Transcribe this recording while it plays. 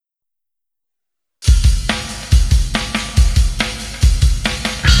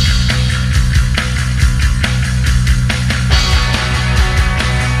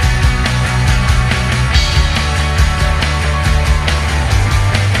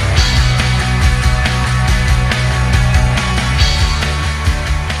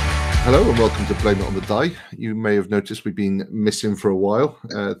Hello and welcome to Blame It on the Die. You may have noticed we've been missing for a while.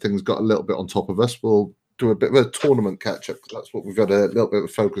 Things got a little bit on top of us. We'll do a bit of a tournament catch-up. That's what we've got a little bit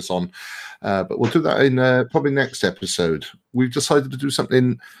of focus on. But we'll do that in probably next episode. We've decided to do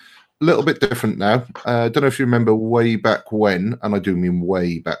something a little bit different now. I don't know if you remember way back when, and I do mean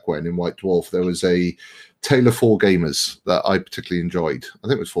way back when, in White Dwarf, there was a Tale of Four Gamers that I particularly enjoyed. I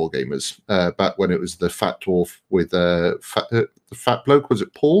think it was Four Gamers, back when it was the Fat Dwarf with the fat bloke. Was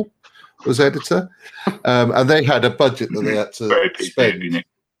it Paul? Was editor, and they had a budget that they had to Very PC spend. of you, Nick.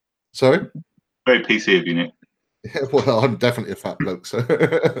 Sorry? Very PC of you, Nick. Yeah, well, I'm definitely a fat bloke, so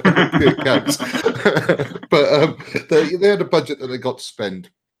it counts. But they had a budget that they got to spend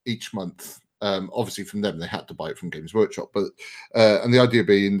each month. Obviously, from them, they had to buy it from Games Workshop. But and the idea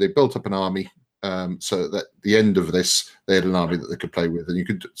being they built up an army so that at the end of this, they had an army that they could play with. And you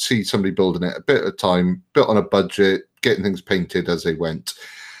could see somebody building it a bit at a time, built on a budget, getting things painted as they went.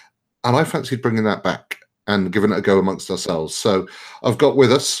 And I fancied bringing that back and giving it a go amongst ourselves. So I've got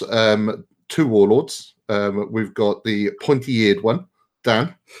with us two warlords. We've got the pointy-eared one,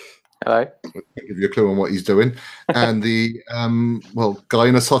 Dan. Hello. I'll give you a clue on what he's doing. And the, guy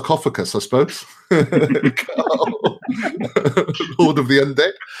in a sarcophagus, I suppose. Carl, Lord of the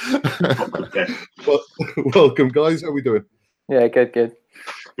Undead. Welcome, guys. How are we doing? Yeah, good.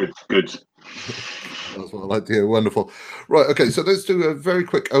 Good. That's what I like to hear. Wonderful. Right, okay, so let's do a very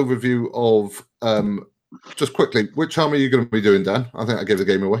quick overview of, just quickly, which army are you going to be doing, Dan? I think I gave the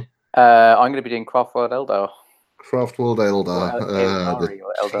game away. I'm going to be doing Craftworld Eldar. Craftworld Eldar. The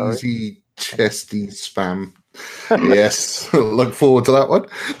easy, chesty spam. Yes, look forward to that one.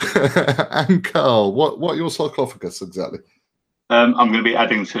 And Carl, what are your sarcophagus exactly? I'm going to be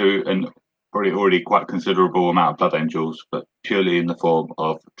adding to an already quite considerable amount of Blood Angels, but purely in the form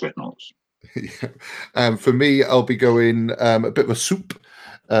of Dreadnoughts. Yeah. For me, I'll be going a bit of a soup.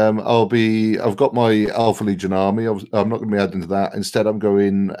 I've got my Alpha Legion army. I'm not going to be adding to that. Instead, I'm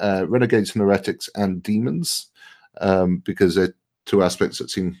going Renegades and Heretics and Demons because they're two aspects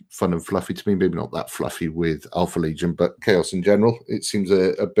that seem fun and fluffy to me. Maybe not that fluffy with Alpha Legion, but Chaos in general. It seems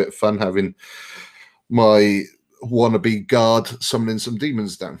a bit fun having my wannabe guard summoning some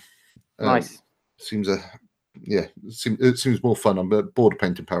demons down. Nice. It seems more fun. I'm bored of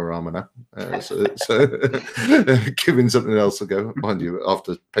painting power armor now, so giving something else a go. Mind you,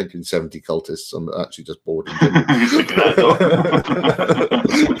 after painting 70 cultists, I'm actually just bored in general.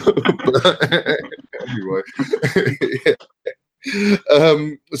 Anyway,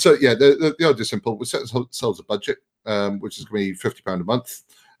 so yeah, the idea is simple. We set ourselves a budget, which is going to be £50 a month.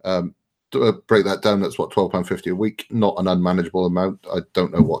 Break that down, that's what, £12.50 a week. Not an unmanageable amount. I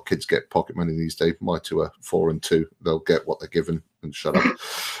don't know what kids get pocket money these days. My two are 4 and 2. They'll get what they're given and shut up.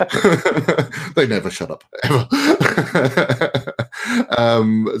 They never shut up ever.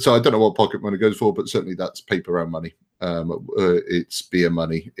 So I don't know what pocket money goes for, but certainly that's paper round money. It's beer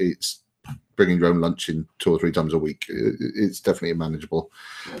money. It's bringing your own lunch in 2 or 3 times a week. It's definitely a manageable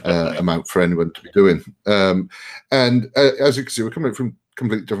amount for anyone to be doing. And as you can see, we're coming from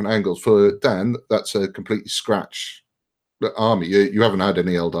completely different angles. For Dan, that's a completely scratch army. You haven't had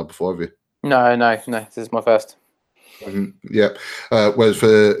any Eldar before, have you? No. This is my first. Yeah. Whereas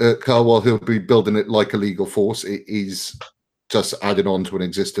for Carl, while he'll be building it like a legal force, it is just adding on to an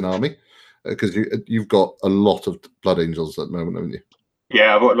existing army because you've got a lot of Blood Angels at the moment, haven't you?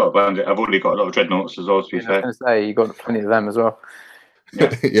 Yeah, I've got a lot of bandits. I've already got a lot of Dreadnoughts as well, to be fair. I was going to say, you got plenty of them as well.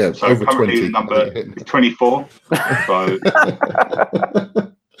 Yeah, yeah, so over currently 20. The number is 24. So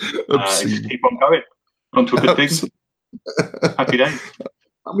just keep on going. On to a good thing. Happy days.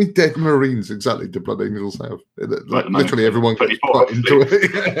 How many dead Marines exactly do Blood Angels have? Literally everyone gets 24, quite into it.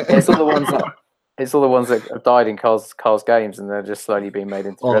 It's all the ones that have died in Carl's games, and they're just slowly being made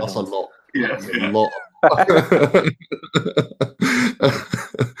into That's a Dreadnoughts. lot. Yeah, That's a lot.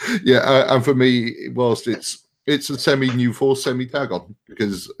 Yeah, and for me, whilst it's a semi-new force, semi-tag on,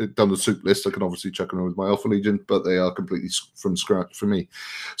 because done the soup list, I can obviously chuck them with my Alpha Legion, but they are completely from scratch for me.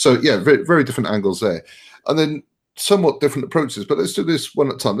 So yeah, very, very different angles there. And then somewhat different approaches, but let's do this one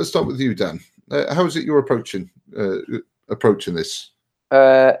at a time. Let's start with you, Dan. How is it you're approaching this?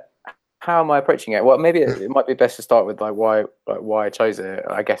 How am I approaching it? Well, maybe it might be best to start with why I chose it.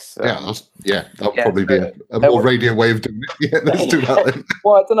 I guess. That'll probably be a more radio way of doing it. Yeah, let's do that then.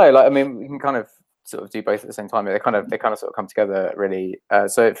 Well, I don't know. We can kind of sort of do both at the same time. They kind of sort of come together really.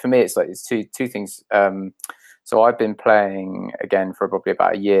 So for me, it's two things. So I've been playing again for probably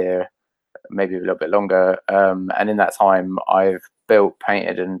about a year, maybe a little bit longer. And in that time, I've built,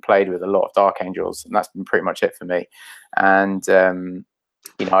 painted, and played with a lot of Dark Angels, and that's been pretty much it for me. And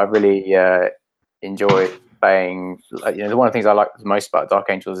I really enjoy playing, like, one of the things I like the most about Dark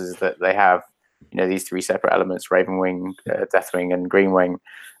Angels is that they have, these 3 separate elements: Ravenwing, Deathwing, and Greenwing,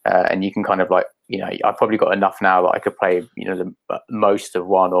 and you can kind of like, I've probably got enough now that I could play, the most of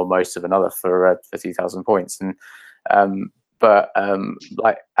one or most of another for 2,000 points. And but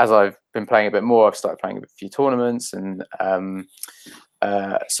like as I've been playing a bit more, I've started playing a few tournaments, and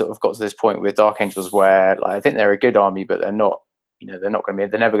sort of got to this point with Dark Angels where, like, I think they're a good army, but they're not. They're never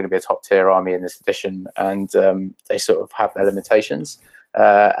going to be a top tier army in this edition, and they sort of have their limitations.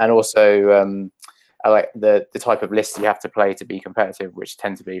 And also, I like the type of lists you have to play to be competitive, which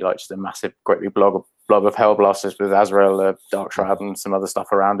tend to be like just a massive, great big blob of Hellblasters with Azrael, Dark Shroud, and some other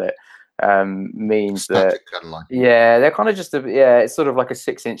stuff around it. Means that they're kind of just it's sort of like a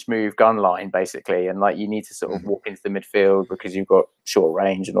 6-inch move gun line basically, and like you need to sort of walk into the midfield because you've got short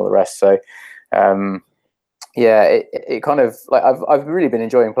range and all the rest. So it kind of like I've really been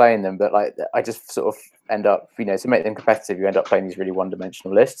enjoying playing them, but like I just sort of end up, to make them competitive, you end up playing these really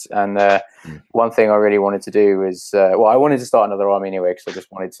one-dimensional lists. And one thing I really wanted to do was I wanted to start another army anyway, because I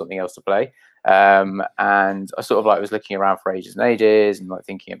just wanted something else to play. And I sort of like was looking around for ages and ages, and like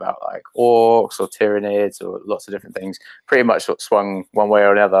thinking about like orcs or Tyranids or lots of different things. Pretty much sort of swung one way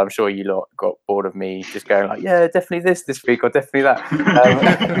or another. I'm sure you lot got bored of me just going like, yeah, definitely this week or definitely that.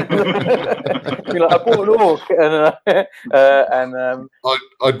 You're like, I bought an orc, and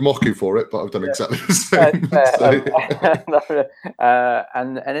I'd mock you for it, but I've done exactly the same.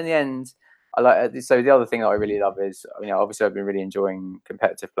 And in the end, I like. So the other thing that I really love is, obviously I've been really enjoying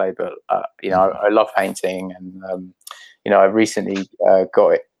competitive play, but I love painting, and I've recently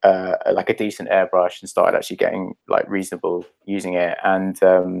got like a decent airbrush and started actually getting like reasonable using it. And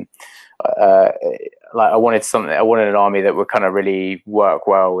like I wanted an army that would kind of really work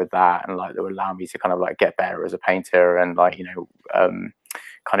well with that, and like that would allow me to kind of like get better as a painter, and like kind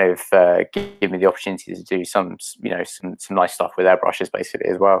of give me the opportunity to do some nice stuff with airbrushes basically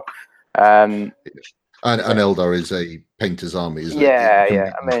as well. And Eldar is a painter's army, isn't it?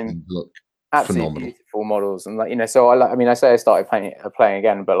 Yeah. I mean, look absolutely phenomenal. Beautiful models, and like so I say I started playing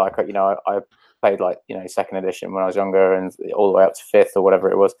again, but like I played like 2nd edition when I was younger, and all the way up to 5th or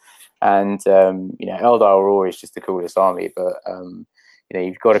whatever it was. And Eldar were always just the coolest army, but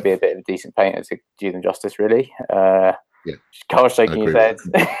you've got to be a bit of a decent painter to do them justice, really. Carl's shaking his head.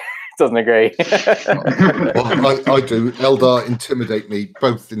 Doesn't agree. Well, I do. Eldar intimidate me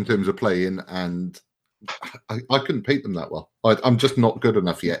both in terms of playing, and I couldn't paint them that well. I'm just not good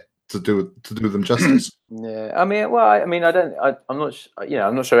enough yet to do them justice. Yeah, I'm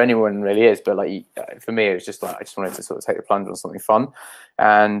not sure anyone really is, but like for me, it was just like I just wanted to sort of take the plunge on something fun,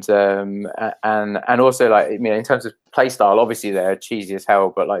 and also like in terms of play style, obviously they're cheesy as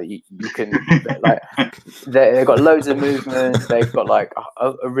hell, but like you can like they've got loads of movement, they've got like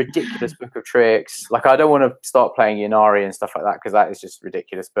a ridiculous book of tricks. Like I don't want to start playing Ynnari and stuff like that because that is just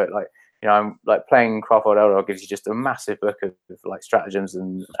ridiculous, but like I'm like playing Craftworld Eldar gives you just a massive book of like stratagems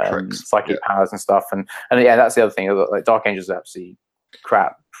and psychic powers and stuff, and that's the other thing. Like Dark Angels are absolutely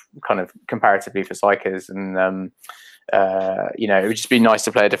crap, kind of comparatively for psychers, and it would just be nice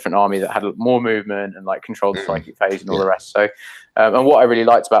to play a different army that had more movement and like controlled the psychic phase and all the rest. So, and what I really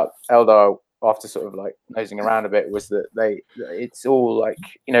liked about Eldar after sort of like nosing around a bit was that it's all like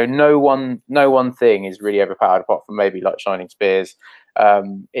no one thing is really overpowered apart from maybe like Shining Spears.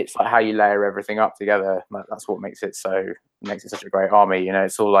 It's like how you layer everything up together. That's what makes it such a great army.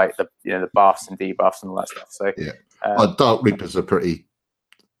 It's all like the buffs and debuffs and all that stuff. So Dark Reapers are pretty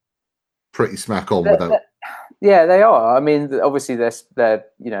smack on without. Yeah, they are. I mean, obviously they're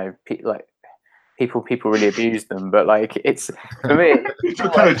like people really abuse them, but like it's for me to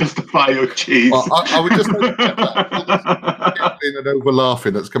kind of justify your cheese. Well, I would just in an over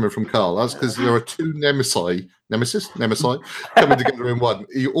laughing that's coming from Carl. That's because there are two nemesis coming together in one.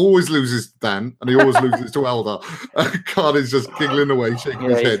 He always loses Dan, and he always loses to Eldar. Carl is just giggling away,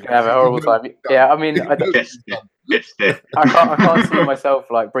 shaking his head. He's gonna have a horrible time. Yeah, I mean, I can't see myself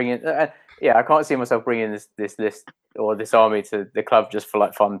like bringing. I can't see myself bringing this list or this army to the club just for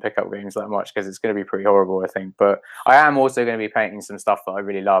like fun pickup games that much, because it's going to be pretty horrible, I think. But I am also going to be painting some stuff that I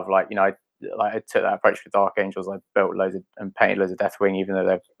really love. Like I took that approach with Dark Angels. I built and painted loads of Deathwing, even though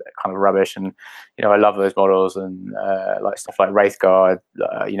they're kind of rubbish. And I love those models, and like stuff like Wraithguard,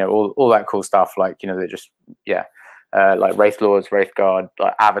 all that cool stuff. Like they're just like Wraith Lords, Wraithguard,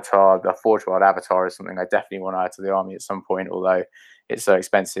 like Avatar. The Forge World Avatar is something I definitely want to add to the army at some point, although it's so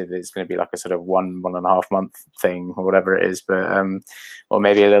expensive. It's going to be like a sort of 1.5 month thing or whatever it is, but or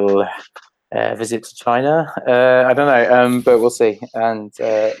maybe a little visit to China. I don't know, but we'll see. And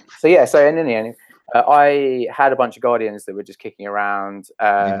so in the end, I had a bunch of Guardians that were just kicking around,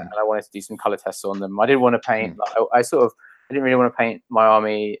 and I wanted to do some color tests on them. I didn't want to paint. Like, I didn't really want to paint my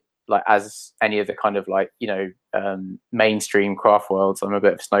army like as any of the kind of like mainstream craft worlds. I'm a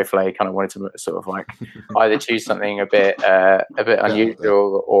bit of a snowflake, and I wanted to sort of like either choose something a bit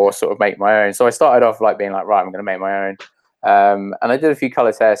unusual or sort of make my own. So I started off like being like, right, I'm going to make my own, and I did a few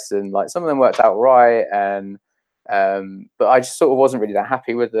color tests, and like some of them worked out right, and but I just sort of wasn't really that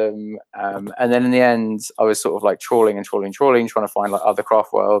happy with them. And then in the end, I was sort of like trawling, trying to find like other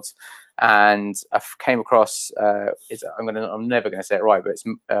craft worlds. And I came across, I'm never going to say it right, but it's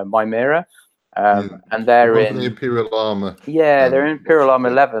Mimera. And they're in the Imperial Armor. Yeah, they're in Imperial Armor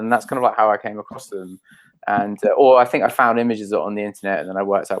 11. That's kind of like how I came across them. And or I think I found images on the internet, and then I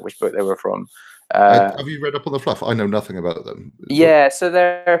worked out which book they were from. Have you read up on the fluff? I know nothing about them. Yeah, so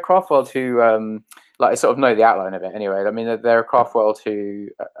they're a craft world who like I sort of know the outline of it anyway. I mean, they're a craft world who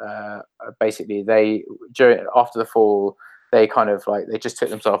basically after the fall, they kind of like they just took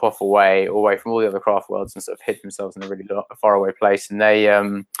themselves away from all the other craft worlds and sort of hid themselves in a really far away place. And they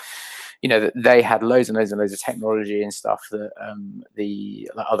they had loads and loads and loads of technology and stuff that the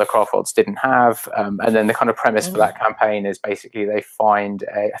other craft worlds didn't have. And then the kind of premise for that campaign is basically they find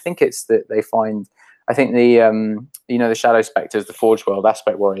the the Shadow Spectres, the Forge World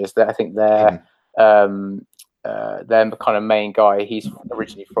Aspect Warriors. I think they're the kind of main guy. He's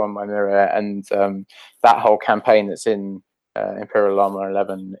originally from Mimera, and that whole campaign that's in Imperial Armor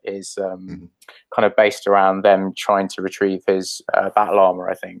 11 is kind of based around them trying to retrieve his battle armor,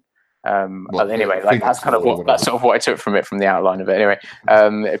 I think. Anyway, like that's sort of what I took from the outline of it. Anyway,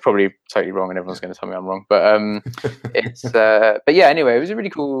 it's probably totally wrong, and everyone's going to tell me I'm wrong. But but yeah. Anyway, it was a really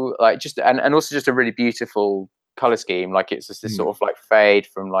cool, like just and also just a really beautiful color scheme. Like it's just this sort of like fade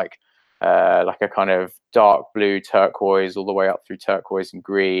from like a kind of dark blue turquoise all the way up through turquoise and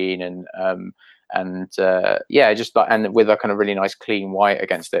green, and just like, and with a kind of really nice clean white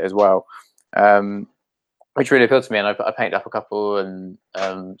against it as well. Which really appealed to me, and I painted up a couple, and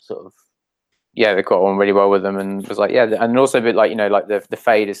they got on really well with them, and was like, and also a bit like like the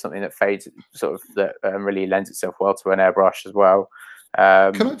fade is something that fades sort of that really lends itself well to an airbrush as well.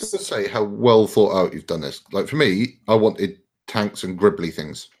 Can I just say how well thought out you've done this? Like for me, I wanted tanks and gribbly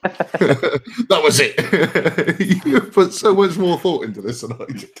things. That was it. You put so much more thought into this than I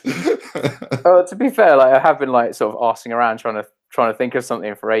did. Well, to be fair, like I have been like sort of arsing around trying to think of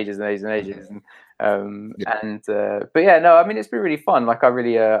something for ages and ages and ages, but yeah, no, I mean it's been really fun. Like I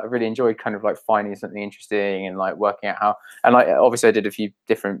really enjoyed kind of like finding something interesting and like working out how, and like obviously I did a few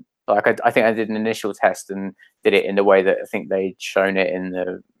different, like I think I did an initial test and did it in the way that I think they'd shown it in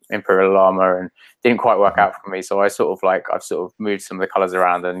the Imperial Armor, and didn't quite work out for me. So I've sort of moved some of the colors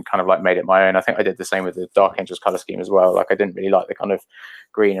around and kind of like made it my own. I think I did the same with the Dark Angels color scheme as well. Like I didn't really like the kind of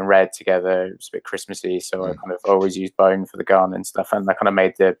green and red together. It was a bit Christmassy, so I kind of always used bone for the gun and stuff. And I kind of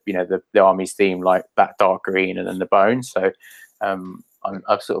made the army's theme like that dark green and then the bone. So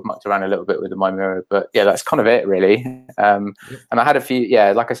I've sort of mucked around a little bit with the Mimera, but yeah, that's kind of it really. And I had a few,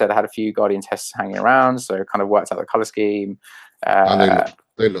 like I said, I had a few Guardian tests hanging around, so I kind of worked out the color scheme.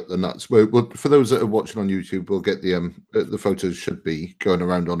 They look the nuts. Well, for those that are watching on YouTube, we'll get the photos should be going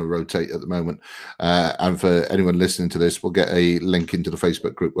around on a rotate at the moment. And for anyone listening to this, we'll get a link into the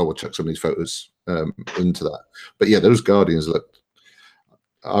Facebook group. Well, we'll check some of these photos into that. But yeah, those Guardians looked.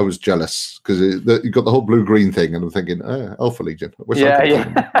 I was jealous because you got the whole blue-green thing, and I'm thinking, Alpha Legion. Kind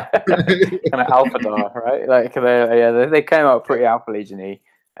of Alpha Dar, right? Like they came out pretty Alpha Legion-y.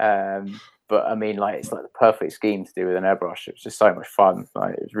 But I mean, like it's like the perfect scheme to do with an airbrush. It was just so much fun.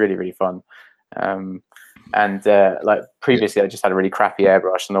 Like it was really, really fun. Like previously, I just had a really crappy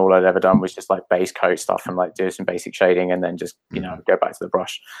airbrush, and all I'd ever done was just like base coat stuff and like do some basic shading, and then just go back to the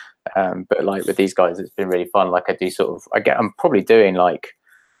brush. But like with these guys, it's been really fun. Like I'm probably doing like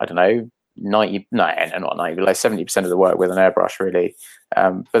I don't know. 90, not 90, but like 70% of the work with an airbrush, really.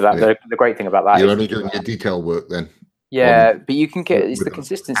 But the great thing about that you're only doing your detail work then. Yeah, but you can get it's the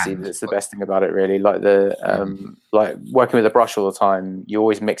consistency that's the best thing about it, really. Like like working with a brush all the time, you're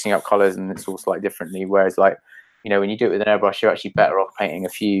always mixing up colors and it's all slightly differently. Whereas like when you do it with an airbrush, you're actually better off painting a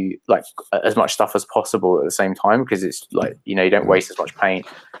few like as much stuff as possible at the same time, because it's like you don't waste as much paint,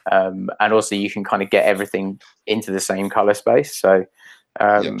 and also you can kind of get everything into the same color space. So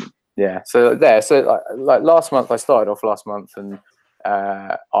so like last month I started off and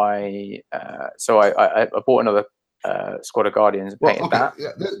I bought another squad of Guardians and painted that.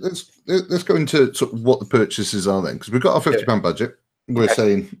 Yeah, let's go into sort of what the purchases are then, because we've got our £50 budget. We're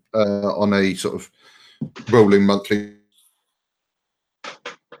saying on a sort of rolling monthly,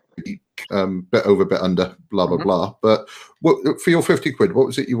 bit over, bit under, blah blah blah. But for your £50, what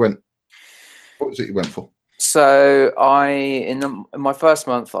was it you went? What was it you went for? So in my first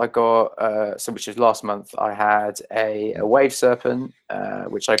month, I got which was last month. I had a Wave Serpent,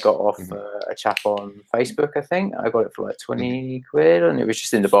 which I got off a chap on Facebook. I think I got it for like 20 quid, and it was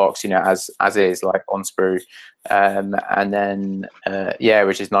just in the box, as is, like on sprue. And then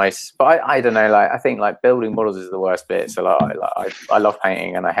which is nice. But I don't know, like I think like building models is the worst bit. So I love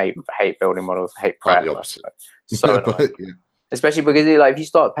painting, and I hate building models. I hate prep. So annoying. Yeah. Especially because if you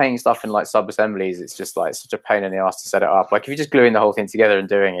start painting stuff in like sub assemblies, it's just like such a pain in the ass to set it up. Like if you're just gluing the whole thing together and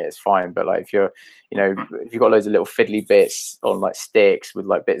doing it, it's fine. But like if you're, if you've got loads of little fiddly bits on like sticks with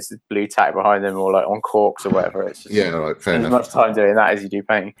like bits of blue tack behind them, or like on corks or whatever, it's just fair enough. As much time doing that as you do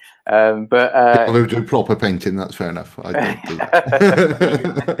painting. But we do proper painting. That's fair enough. I don't do that.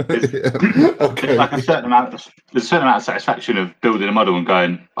 Okay. There's a certain amount of satisfaction of building a model and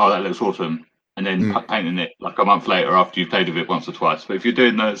going, oh, that looks awesome. And then painting it like a month later after you've played with it once or twice. But if you're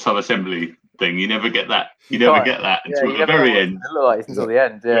doing the sub-assembly thing, you never get that. You never get that until the very end. Until the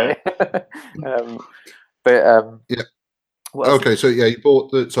end, Okay, so you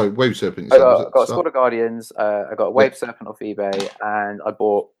bought the Wave Serpent. I got a Squad of Guardians. I got a Wave Serpent off eBay, and I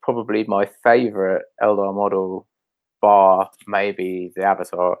bought probably my favourite Eldar model, bar maybe the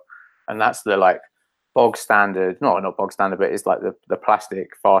Avatar, and that's the like bog standard, not bog standard, but it's like the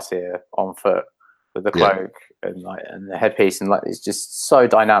plastic Farseer on foot with the cloak and the headpiece, and like it's just so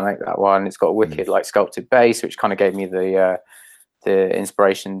dynamic, that one. It's got a wicked like sculpted base, which kind of gave me the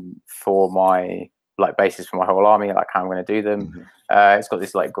inspiration for my like bases for my whole army, like how I'm going to do them. It's got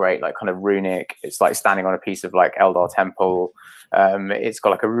this like great like kind of runic. It's like standing on a piece of like Eldar temple. It's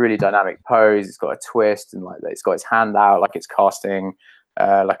got like a really dynamic pose. It's got a twist, and like it's got its hand out like it's casting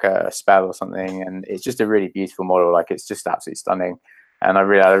like a spell or something, and it's just a really beautiful model. Like it's just absolutely stunning, and I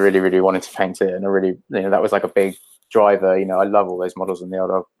really wanted to paint it, and I really, that was like a big driver. I love all those models in the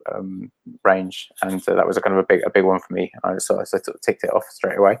Eldar range, and so that was a kind of a big one for me. So I sort of ticked it off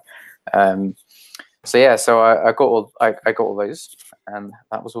straight away. So I got all those, and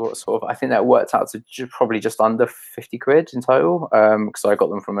that was what sort of, I think that worked out to probably just under 50 quid in total, because I got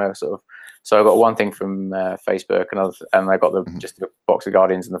them from a sort of, so I got one thing from Facebook, and I got just a box of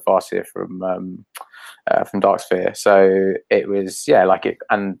Guardians and the Farseer from Darksphere. So it was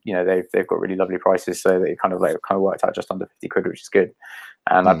and they've got really lovely prices, so that it kind of worked out just under 50 quid, which is good.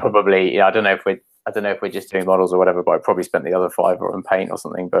 And I probably, I don't know if we're just doing models or whatever, but I probably spent the other £5 on paint or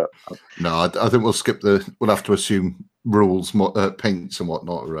something. But no, I think we'll skip we'll have to assume rules, paints and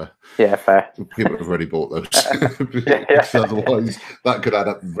whatnot. Fair. People have already bought those. Otherwise, that could add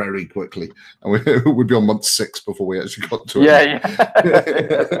up very quickly, and we'd be on month 6 before we actually got to it.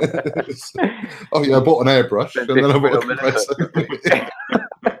 Oh yeah, I bought an airbrush, and then I bought a compressor.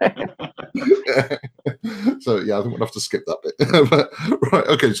 So I think we'll have to skip that bit. But, right,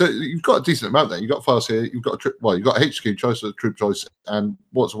 okay. So you've got a decent amount there. You've got Farseer, you've got you've got HQ choice, a troop choice, and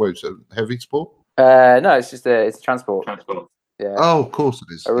what's the word? So heavy support? No, it's just it's transport. Yeah. Oh, of course it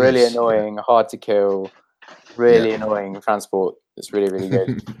is. A really annoying, hard to kill, really annoying transport. It's really, really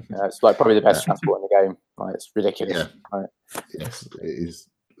good. It's like probably the best transport in the game. Like, it's ridiculous. Yeah. Right. Yes, it is.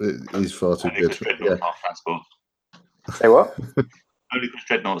 It is far too good. Transport. Say what? Only because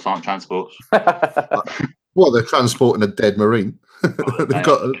dreadnoughts aren't transports. Well, they're transporting a dead marine. They've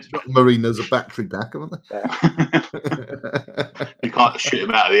got a marine as a battery back, haven't they? Yeah. You can't shoot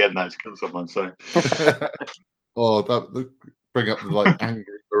him out of the end now to kill someone. So, that bring up the angry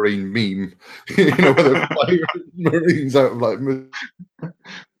marine meme. Where they're firing marines out of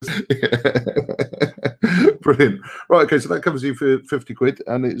brilliant. Right, okay, so that covers you for 50 quid,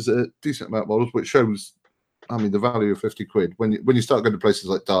 and it's a decent amount of models, which shows, the value of 50 quid when you start going to places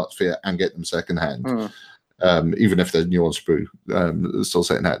like Dartsphere and get them second hand, even if they're new on sprue, still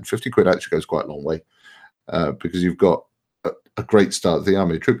second hand, 50 quid actually goes quite a long way, because you've got a great start of the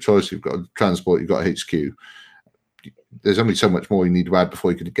army. Troop choice, you've got transport, you've got HQ. There's only so much more you need to add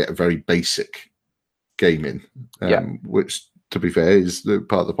before you can get a very basic game in, which, to be fair, is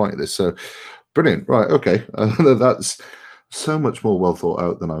part of the point of this. So brilliant. Right, okay. That's so much more well thought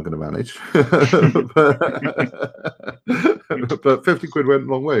out than I'm going to manage. but 50 quid went a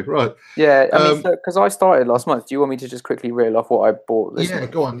long way, right? Yeah, because I started last month. Do you want me to just quickly reel off what I bought this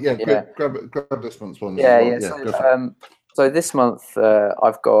month? Go on. Yeah, grab this month's one. So this month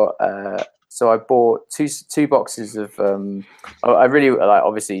I've got. So I bought two boxes of. I really like.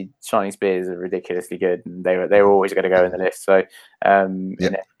 Obviously, Shining Spears are ridiculously good, and they were always going to go in the list. So in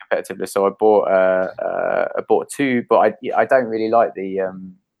the competitive list, so I bought two, but I don't really like the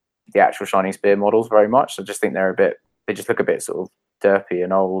actual Shining Spear models very much. I just think they just look a bit sort of derpy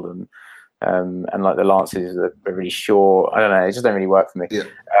and old, and and like the lances are really short. I don't know, it just don't really work for me. Yeah.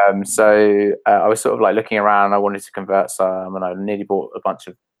 So I was sort of like looking around. I wanted to convert some, and I nearly bought a bunch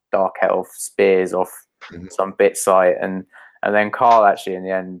of Dark Elf spears off some bit site, and then Carl actually in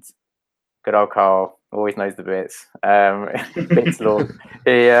the end, good old Carl, always knows the bits. Bits Lord.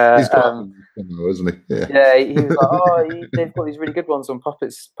 He's got isn't he? Yeah, he was like, oh, they've got these really good ones on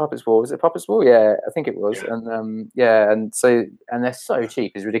Puppets Wall. Was it Puppets Wall? Yeah, I think it was. Yeah. And and they're so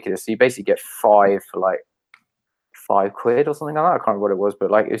cheap, it's ridiculous. So you basically get 5 for like £5 or something like that. I can't remember what it was, but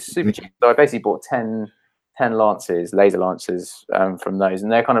like it was super cheap. So I basically bought 10 lances, laser lances, from those,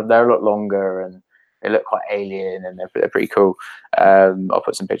 and they're a lot longer and they look quite alien and they're pretty cool. I'll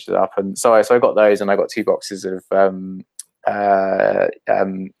put some pictures up, and so I got those, and I got 2 boxes of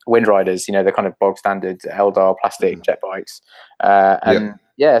Wind Riders, the kind of bog standard Eldar plastic jet bikes,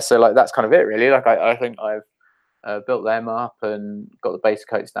 so like that's kind of it really. Like I think I've built them up and got the base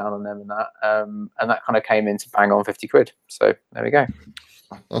coats down on them, and that kind of came in to bang on £50. So there we go.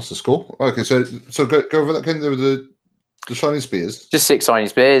 That's the score. Okay, so go over that. Can there the shiny spears? Just 6 shiny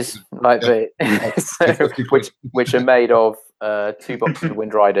spears, like which are made of 2 boxes of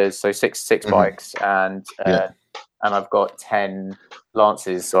Wind Riders, so six bikes, and I've got 10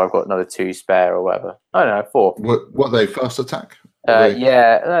 lances, so I've got another 2 spare or whatever. I don't know, 4. What are they? First attack? No,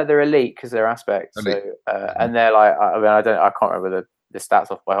 they're elite because they're aspects. So, and they're like, I can't remember the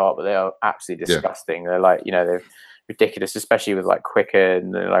stats off by heart, but they are absolutely disgusting. They're like, they're ridiculous, especially with like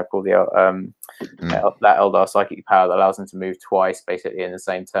Quicken and like all the that Eldar psychic power that allows them to move twice basically in the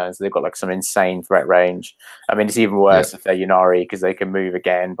same turn. So they've got like some insane threat range. I mean, it's even worse if they're Ynnari, because they can move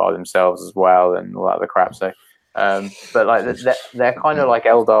again by themselves as well and all that other crap. So, but like they're kind of like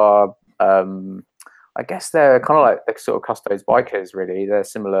Eldar. I guess they're kind of like the sort of Custodes bikers, really. They're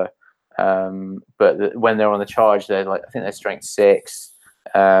similar, but when they're on the charge, they're like, I think they're strength 6.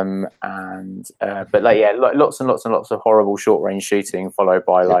 But like lots and lots and lots of horrible short range shooting, followed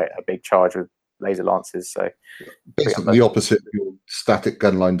by like a big charge with laser lances. So basically the opposite of your static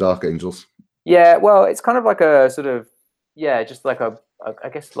gunline Dark Angels. Yeah, well, it's kind of like a sort of just like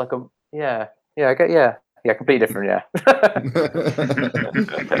completely different.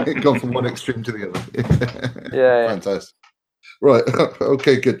 Gone from one extreme to the other. yeah. Fantastic. Right.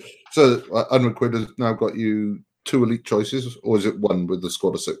 Okay. Good. So Unreal Quid has now got you 2 elite choices, or is it 1 with the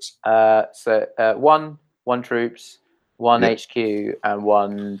squad of 6? So 1 troops, 1 HQ, and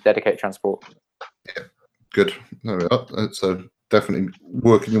 1 dedicated transport. Yeah. Good. There we are. So definitely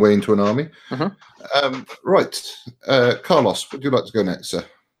working your way into an army. Right. Carlos, would you like to go next, sir?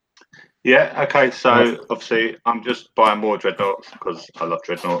 Yeah, okay, so obviously I'm just buying more dreadnoughts because I love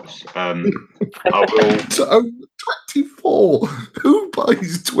dreadnoughts. I will. So 24. Who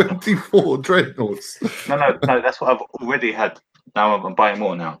buys 24 dreadnoughts? No, that's what I've already had. Now I'm buying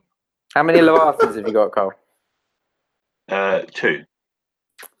more now. How many Leviathans have you got, Cole? 2. 2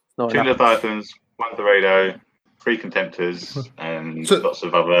 Leviathans, 1 Dorado, 3 Contemptors, and lots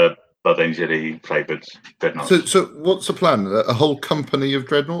of other Blood Angel flavoured dreadnoughts. So what's the plan? A whole company of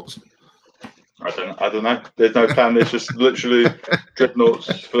dreadnoughts? I don't know. There's no plan. There's just literally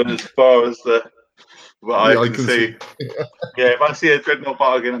dreadnoughts for as far as what I can see. Yeah, if I see a dreadnought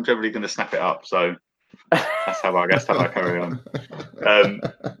bargain, I'm generally going to snap it up. So that's how I carry on.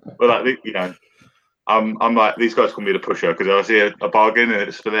 But like I'm like, these guys call me the pusher, because I see a bargain and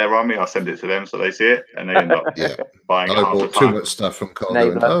it's for their army, I'll send it to them so they see it and they end up buying it. I bought too much stuff from Carl.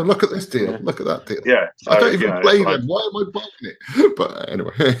 Oh, look at this deal! Look at that deal! Yeah, so, I don't even play them. Why am I buying it? But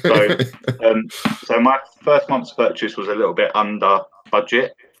anyway, so my first month's purchase was a little bit under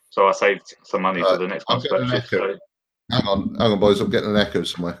budget, so I saved some money for the next month's purchase. So. Hang on, boys! I'm getting an echo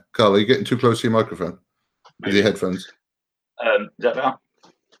somewhere. Carl, are you getting too close to your microphone with your headphones? Is that better?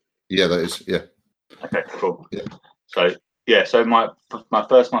 Yeah, that is. Yeah. Okay, cool. Yeah. So my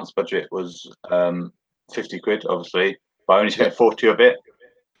first month's budget was £50, obviously, but I only spent 40 of it.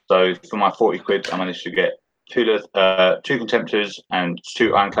 So for my £40, I managed to get 2 Contemptors and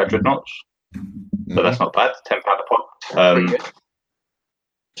 2 Ironclad Dreadnoughts. So that's not bad. £10 a pop.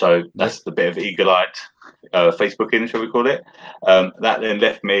 So that's the bit of eagle-eyed Facebooking, shall we call it? That then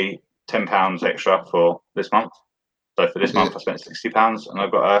left me £10 extra for this month. So for this month, I spent £60, and I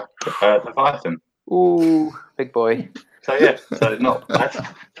got a Leviathan. Ooh, big boy. So yeah, so not bad.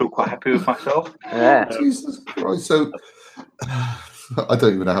 Feel quite happy with myself. Yeah. Jesus Christ! So I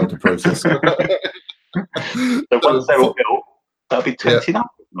don't even know how to process. So once they're all built, that'll be 29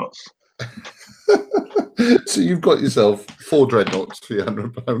 knots. So you've got yourself 4 dreadnoughts for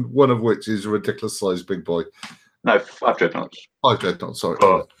 £100, one of which is a ridiculous sized big boy. No, 5 dreadnoughts. 5 dreadnoughts, sorry.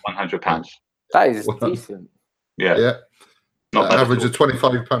 For £100. That is decent. Yeah. average of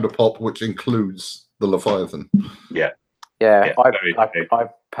 £25 a pop, which includes the Leviathan. Yeah. I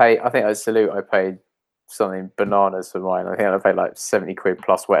pay. I think at Salute I paid something bananas for mine. I think I paid like £70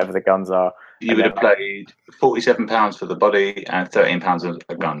 plus whatever the guns are. You would have paid £47 for the body and £13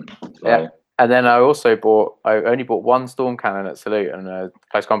 a gun. So. Yeah. And then I only bought one storm cannon at Salute and a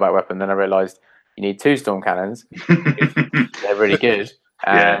close combat weapon. Then I realised you need 2 storm cannons. They're really good.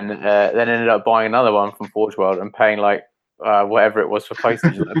 And then ended up buying another one from Forge World and paying like whatever it was for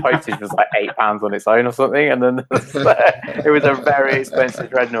postage. And the postage was like £8 on its own or something. And then it was a very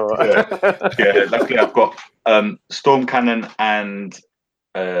expensive dreadnought. Yeah, luckily I've got storm cannon and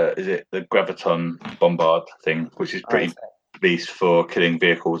is it the Graviton bombard thing, which is pretty beast for killing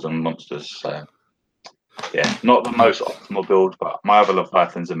vehicles and monsters. So yeah, not the most optimal build, but my other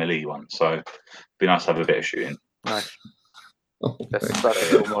Leviathan's a melee one, so it'd be nice to have a bit of shooting. Nice. That's such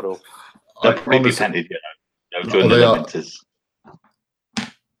a little model. They'll probably be painted, during the Lamentas.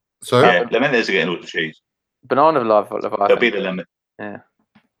 So yeah, Lamentas are getting all the cheese. Banana Leviathan. They'll be the limit. Yeah.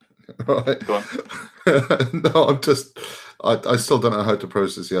 Right. Go on. No, I still don't know how to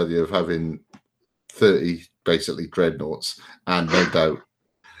process the idea of having 30 basically dreadnoughts, and no doubt.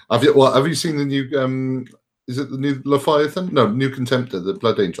 Have you seen the new? Is it the new Leviathan? No, new Contemptor, the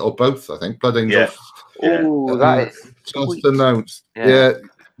Blood Angel, or both? I think Blood Angel. Yeah. Oh, that is just announced. Yeah,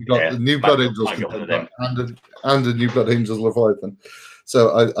 you got the new Blood Angels and the new Blood Angels Leviathan.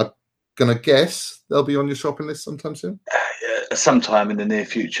 So I'm gonna guess they'll be on your shopping list sometime soon. Sometime in the near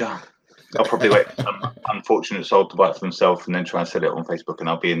future. I'll probably wait for some unfortunate soul to buy it for themselves and then try and sell it on Facebook, and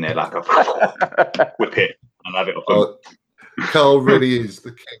I'll be in there like a whip it and have it off. Carl really is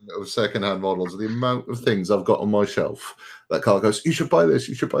the king of second-hand models. The amount of things I've got on my shelf that Carl goes, you should buy this,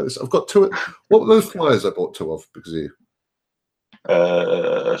 you should buy this. I've got 2. What were those flyers I bought 2 of because of you?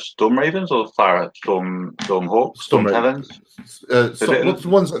 Storm Ravens or Storm Hawks? Storm Talons? What's the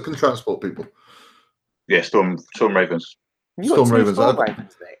ones that can transport people? Yeah, Storm Ravens. Storm Ravens.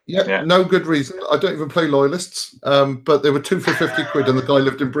 Yeah, no good reason. I don't even play Loyalists, but they were 2 for £50, and the guy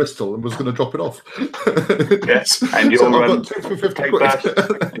lived in Bristol and was going to drop it off. Yes, and you're got 2 for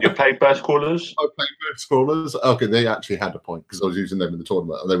 £50. You played Burst Crawlers? I played Burst Crawlers. Okay, they actually had a point because I was using them in the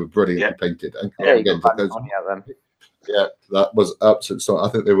tournament, and they were brilliantly painted. And again, yeah, that was absolute stuff. I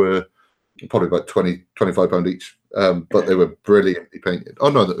think they were probably about £25 each, but they were brilliantly painted. Oh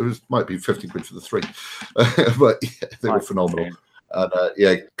no, it might be £50 for the 3, but yeah, they were phenomenal.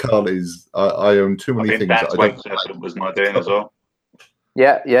 And Carl is. I own too many things. That I don't like. Was my doing as well.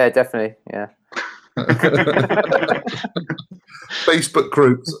 Yeah, definitely. Yeah. Facebook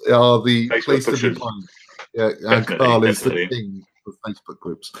groups are the place to be found. Yeah, and Carl is the king of Facebook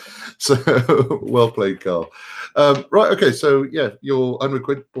groups. So well played, Carl. Right, okay, so yeah, your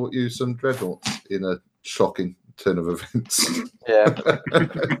 £100 bought you some dreadnoughts in a shocking turn of events. Yeah.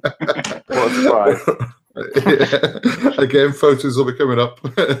 What a surprise. Yeah. Again, photos will be coming up.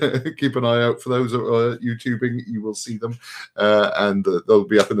 Keep an eye out for those that are YouTubing. You will see them, and they'll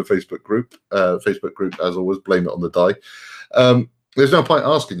be up in the Facebook group. Facebook group, as always, blame it on the die. There's no point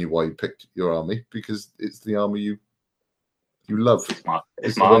asking you why you picked your army because it's the army you love.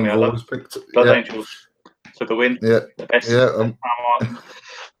 It's my army I love. Blood Angels for the win. Yeah, the best. Yeah,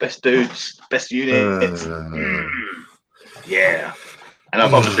 best dudes, best units. Yeah. And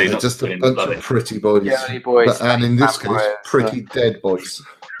I'm obviously not just a bunch of pretty boys. Yeah, boys, and in this case, pretty dead boys.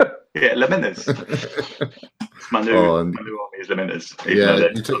 Yeah, Lamentas. My new army is Lamentas. Yeah,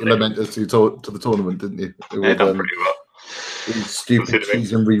 you took your Lamentas to the tournament, didn't you? They've done pretty well. These stupid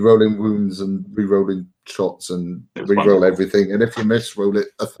keys and re-rolling wounds and re-rolling shots and re-roll everything. And if you miss, roll it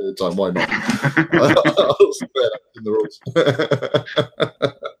a 3rd time. Why not? I'll swear that's in the rules.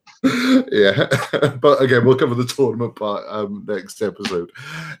 Yeah, but again, we'll cover the tournament part next episode.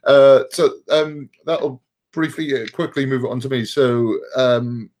 So that'll quickly move it on to me. So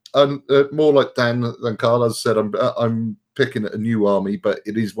I'm more like Dan than Carl. As I said, I'm picking a new army, but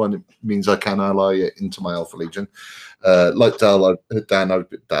it is one that means I can ally it into my Alpha Legion. Like Dan.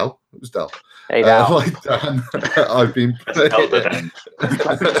 It was Dal. Hey, Dal. Like Dan, I've been.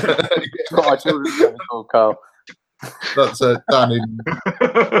 Carl. That's Dan in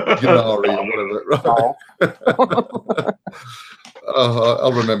Unari or whatever. Right?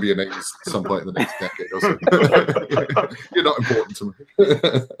 I'll remember your name at some point in the next decade or so. You're not important to me.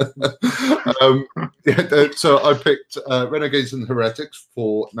 So I picked Renegades and Heretics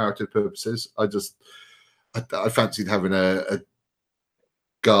for narrative purposes. I fancied having a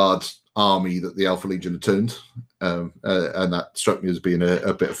guard army that the Alpha Legion had turned, and that struck me as being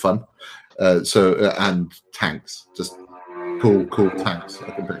a bit of fun. And tanks, just cool tanks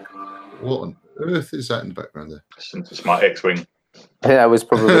I can pick. What? earth is that in the background there? It's a smart X-wing. I think that was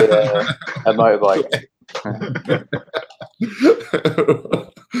probably a motorbike.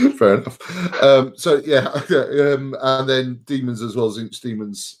 Fair enough. So yeah, and then demons as well, Zinch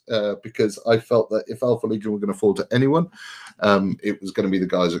demons, because I felt that if Alpha Legion were going to fall to anyone, it was going to be the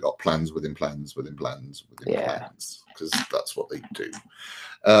guys that got plans within plans within plans within plans, because that's what they do.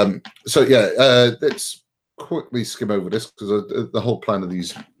 So yeah, let's quickly skim over this, because the whole plan of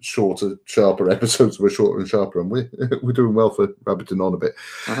these shorter, sharper episodes were shorter and sharper, and we're doing well for rabbiting on a bit.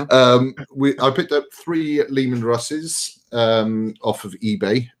 I picked up 3 Lehman Russes off of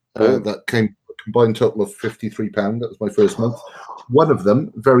eBay that came a combined total of £53. That was my first month. One of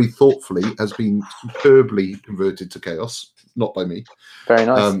them, very thoughtfully, has been superbly converted to Chaos, not by me. Very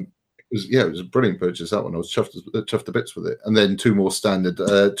nice. It was a brilliant purchase, that one. I was chuffed to bits with it. And then 2 more standard. 2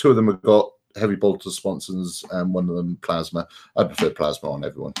 of them have got heavy bolter sponsons and 1 of them plasma. I prefer plasma on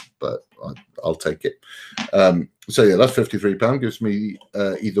everyone, but I'll take it. So yeah, that's £53. Gives me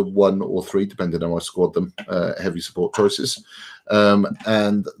either 1 or 3, depending on how I squad them, heavy support choices.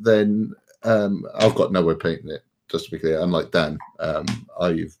 And then I've got nowhere painting it, just to be clear. Unlike Dan,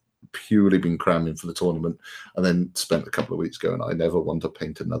 I've purely been cramming for the tournament and then spent a couple of weeks going, I never want to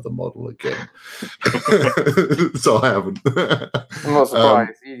paint another model again. So I haven't. I'm not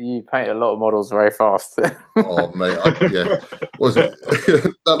surprised. You paint a lot of models very fast. Oh mate, was it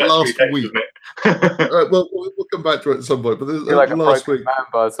that last week? Well, we'll come back to it at some point, but you're like last week, man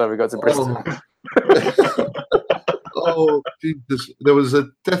by the time we got to Bristol. Oh Jesus! There was a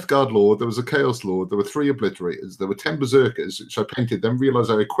Death Guard Lord, there was a Chaos Lord, there were 3 Obliterators, there were 10 Berserkers, which I painted, then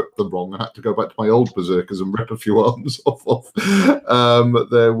realised I equipped them wrong. I had to go back to my old Berserkers and rip a few arms off.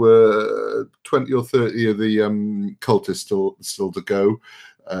 There were 20 or 30 of the cultists still to go.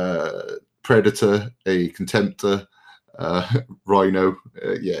 Predator, a Contemptor, Rhino,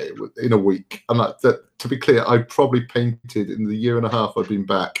 in a week. And to be clear, I probably painted in the year and a half I've been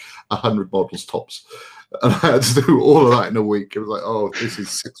back 100 models tops. And I had to do all of that in a week. It was like, oh, this is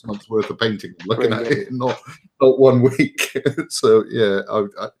 6 months worth of painting. I'm looking at it, not 1 week. So yeah,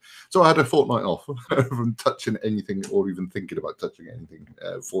 so I had a fortnight off from touching anything or even thinking about touching anything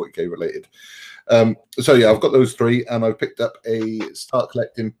 40k related. So yeah, I've got those 3, and I picked up a start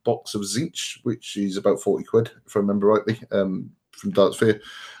collecting box of Zinch, which is about 40 quid if I remember rightly, from Dartsphere.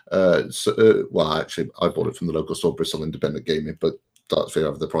 Well, actually, I bought it from the local store, Bristol Independent Gaming, but Dartsphere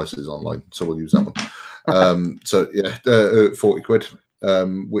have the prices online, so we'll use that one. So yeah, 40 quid,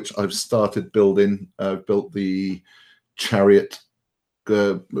 which I've started building. I've built the chariot,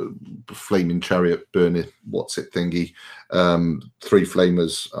 flaming chariot burning what's it thingy, 3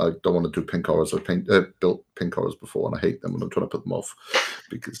 flamers. I don't want to do pink horrors. I've built pink horrors before and I hate them, and I'm trying to put them off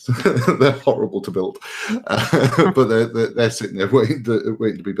because they're horrible to build. But they're sitting there waiting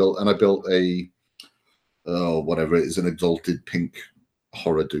to be built. And I built whatever it is, an exalted pink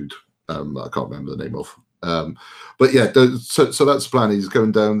horror dude. I can't remember the name of. But yeah, so that's the plan. He's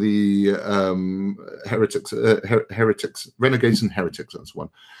going down the heretics, renegades and heretics. That's one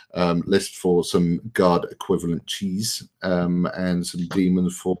list for some guard equivalent cheese, and some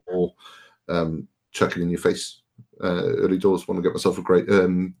demons for chucking in your face. Early doors. Want to get myself a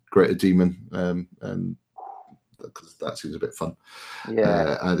greater demon, and because that seems a bit fun.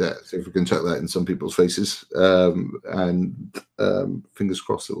 Yeah, and see if we can chuck that in some people's faces, and fingers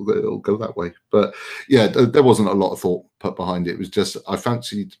crossed it'll go that way. But yeah, there wasn't a lot of thought put behind it. It was just I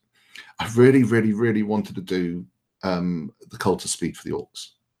really, really, really wanted to do the Cult of Speed for the Orcs.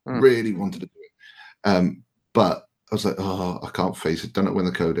 Really wanted to do it, but I was like, oh, I can't face it. Don't know when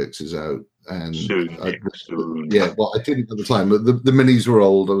the Codex is out. And soon. Yeah, well, I didn't at the time. But the minis were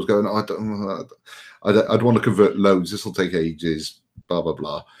old. I was going, I'd want to convert loads. This will take ages. Blah blah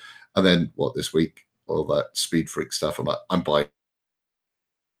blah. And then this week, all that Speed Freak stuff. I'm like, I'm buying.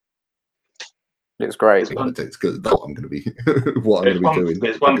 It's great. It's good. What I'm going to be, what I'm going to be doing.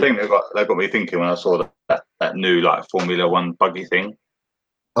 There's one thing that got me thinking when I saw that new Formula One buggy thing.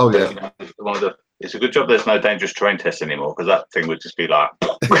 Oh yeah. It's a good job there's no dangerous terrain test anymore, because that thing would just be like,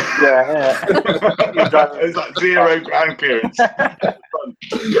 yeah. It's like 0 ground clearance.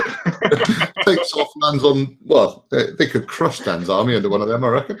 Takes off, lands on. Well, they could crush Dan's army under one of them, I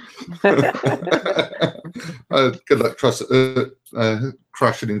reckon. Good luck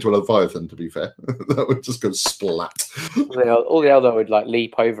crashing into a Leviathan. To be fair, that would just go splat. All the other would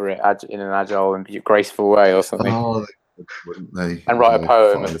leap over it in an agile and graceful way or something. Oh, wouldn't they? And write a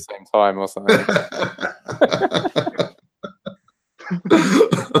poem at the same time or something.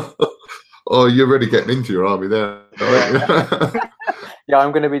 Oh, you're really getting into your army there. Yeah,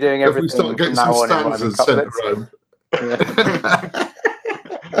 I'm going to be doing everything. If we start getting some stanzas sent around.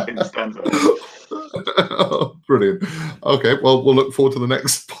 Brilliant. Okay, well, we'll look forward to the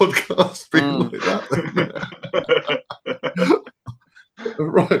next podcast being like that.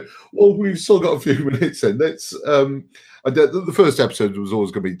 Right. Well, we've still got a few minutes then. Let's. The first episode was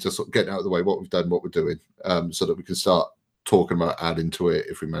always going to be just sort of getting out of the way what we've done, what we're doing, so that we can start talking about adding to it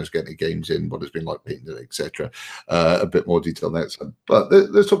if we manage to get any games in, what it's been like painting it, etc. A bit more detail next time. But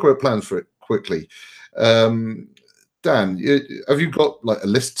let's talk about plans for it quickly. Dan, have you got like a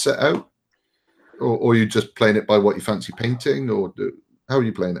list set out, or are you just playing it by what you fancy painting, or how are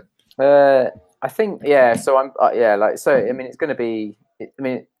you playing it? I think So I'm I mean, it's going to be. I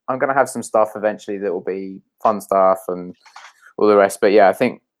mean, I'm going to have some stuff eventually that will be fun stuff and all the rest. But yeah, I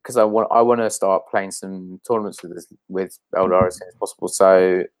think because I want to start playing some tournaments with Eldar as soon as possible.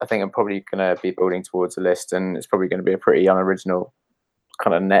 So I think I'm probably going to be building towards a list, and it's probably going to be a pretty unoriginal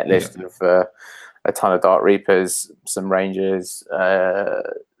kind of net list of a ton of Dark Reapers, some Rangers,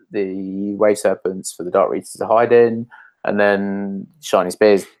 the Wave Serpents for the Dark Reapers to hide in, and then Shiny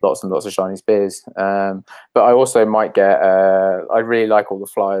Spears, lots and lots of Shiny Spears. But I also might get, I really like all the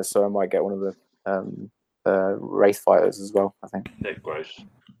flyers, so I might get one of the Wraith Fighters as well, I think. They're gross.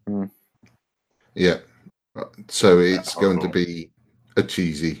 Yeah. So it's going to be a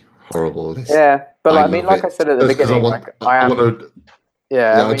cheesy, horrible list. Yeah, but I mean, like I said at the beginning,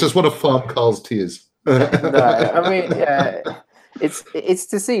 I just want to farm Carl's tears. No, I mean, it's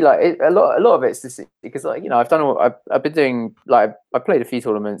to see like a lot of it's to see because like I've been doing like I played a few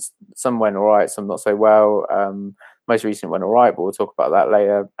tournaments. Some went all right, some not so well. Most recent went all right, but we'll talk about that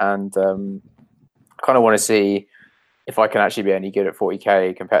later. And kind of want to see if I can actually be any good at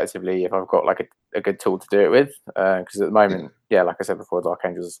 40k competitively, if I've got like a good tool to do it with. Because at the moment, like I said before, Dark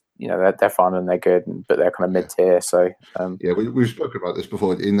Angels, they're fun and they're good, but they're kind of mid tier. So we've spoken about this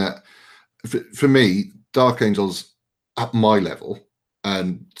before. In that, for me, Dark Angels at my level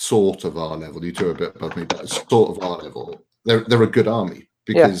and sort of our level, you two are a bit above me, but sort of our level, they're a good army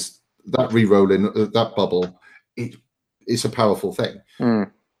because that re-rolling, that bubble, it's a powerful thing.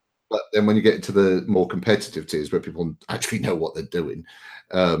 But then when you get into the more competitive tiers where people actually know what they're doing,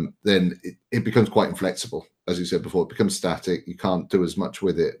 then it becomes quite inflexible. As you said before, it becomes static. You can't do as much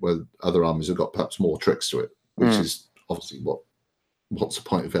with it, where other armies have got perhaps more tricks to it, which is obviously what's the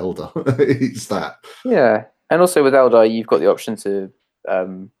point of Eldar? It's that. Yeah. And also with Eldar, you've got the option to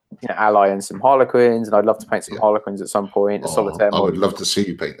ally in some Harlequins, and I'd love to paint some Harlequins at some point. A solitaire I would love to see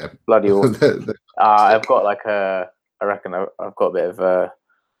you paint them. Bloody awesome. I've got like I reckon I've got a bit of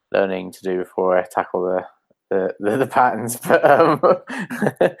learning to do before I tackle the patterns,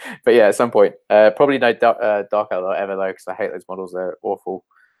 but yeah, at some point, probably no Dark Eldar ever though, because I hate those models. They're awful.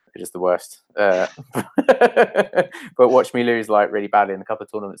 They're just the worst. But watch me lose like really badly in a couple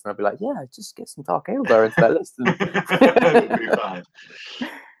of tournaments, and I'll be like, yeah, just get some Dark Eldar into that list.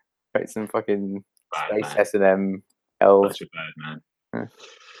 Create some fucking space S&M elves. Such a bad man.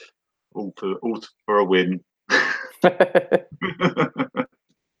 All for a win.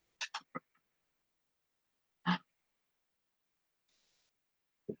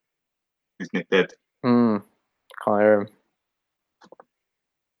 Is Nick dead? Can't hear him.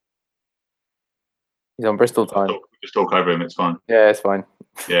 He's on Bristol time. Just talk over him. It's fine. Yeah, it's fine.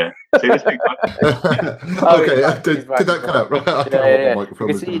 Yeah. See this thing? Okay. Did that cut out? Right. Yeah. You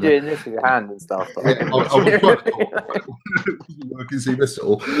can see you doing this with your hand and stuff. I was working see this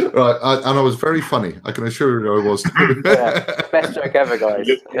all right, and I was very funny. I can assure you, I was. Best joke ever, guys.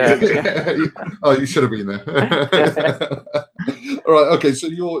 Oh, you should have been there. All right. Okay. So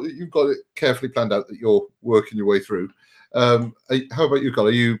you've got it carefully planned out that you're working your way through. How about you, Carl?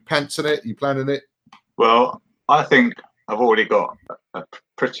 Are you pantsing it? Are you planning it? Well, I think I've already got a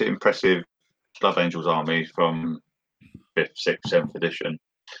pretty impressive Blood Angels army from 5th, 6th, 7th edition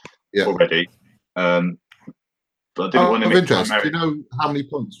already. But I didn't want to make interest. Do you know how many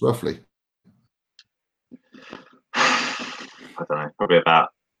points roughly? I don't know. Probably about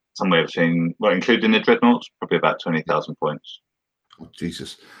somewhere between, including the Dreadnoughts, probably about 20,000 points. Oh,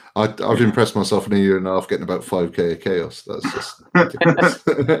 Jesus. I've impressed myself in a year and a half getting about 5k of chaos. That's just right.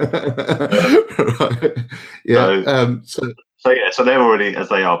 So they're already as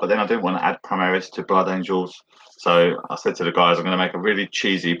they are, but then I didn't want to add Primaris to Blood Angels. So I said to the guys, I'm going to make a really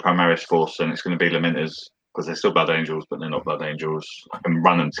cheesy Primaris force, and it's going to be Lamenters because they're still Blood Angels, but they're not Blood Angels. I can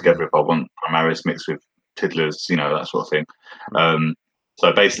run them together if I want Primaris mixed with Tiddlers, that sort of thing.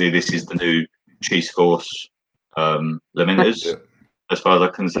 So basically, this is the new cheese force Lamenters. Yeah. As far as I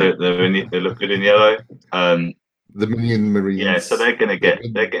can see, they look good in yellow. The Minion Marines. Yeah, so they're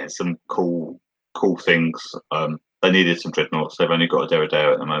getting some cool things. They needed some Dreadnoughts. They've only got a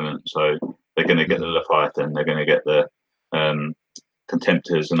Derridere at the moment, so they're going to get the Leviathan. They're going to get the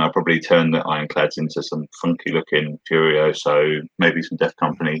contemptors, and I'll probably turn the Ironclads into some funky looking Furio, so maybe some Death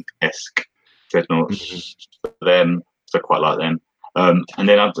Company-esque dreadnoughts for them. So I quite like them. And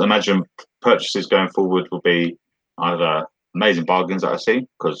then I'd imagine purchases going forward will be either amazing bargains that I see,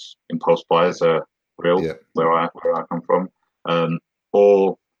 because impulse buyers are real where I come from,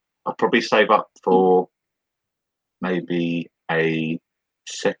 or I'll probably save up for maybe a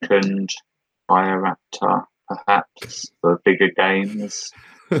second Fire Raptor, perhaps, for bigger games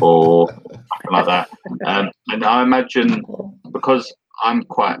or something like that. And I imagine, because I'm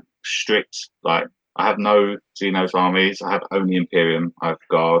quite strict, like I have no Xenos armies, I have only Imperium, I have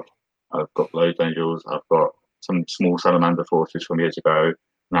Guard, I've got Load Angels, I've got some small Salamander forces from years ago,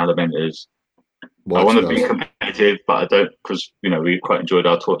 and Elementers. I want to be competitive, but I don't, because we quite enjoyed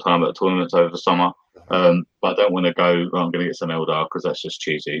our time at the tournaments over the summer. But I don't want to go, I'm going to get some Eldar, because that's just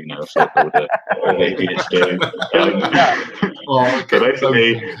cheesy. That's what all the idiots do. So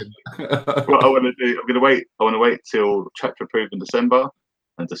basically, what I want to do, I want to wait till chapter approved in December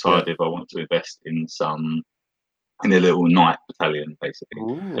and decide if I want to invest in a little knight battalion, basically.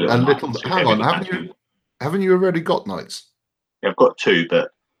 Hang on, haven't you already got knights? Yeah, I've got 2,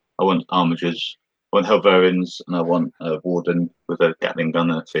 but I want armigers. I want Helverins, and I want a Warden with a Gatling gun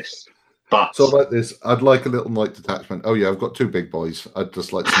and a fist. But so like this, I'd like a little knight detachment. Oh yeah, I've got 2 big boys. I'd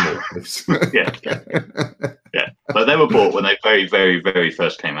just like some more, please. yeah. But they were bought when they very, very, very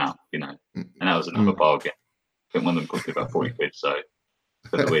first came out, and that was another bargain. I think one of them cost me about 40 quid, so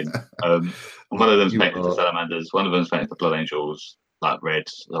for the win. One of them's painted for Salamanders, one of them's painted for Blood Angels, like red.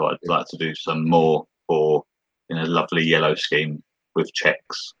 So I'd like to do some more for a lovely yellow scheme with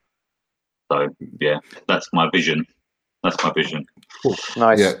checks. So yeah, that's my vision. Cool.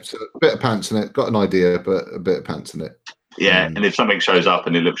 Nice. Yeah, so a bit of pants in it. Got an idea, but a bit of pants in it. Yeah, and if something shows up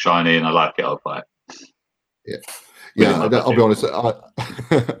and it looks shiny and I like it, I'll buy it. Yeah. I'll be honest.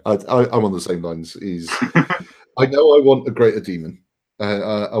 I'm on the same lines. I know I want a greater demon.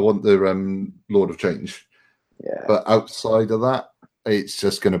 I want the Lord of Change. Yeah. But outside of that, it's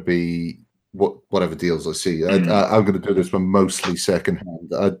just going to be whatever deals I see. I'm going to do this one mostly second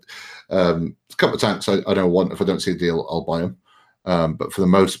hand. A couple of tanks I don't want. If I don't see a deal, I'll buy them. But for the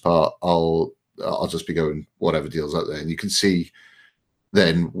most part, I'll just be going whatever deals out there, and you can see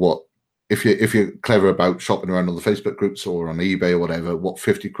then what if you're clever about shopping around on the Facebook groups or on eBay or whatever, what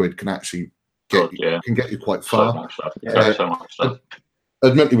 50 quid can actually get you quite far. So much stuff.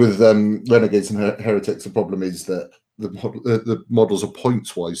 Admittedly, with Renegades and Heretics, the problem is that the models are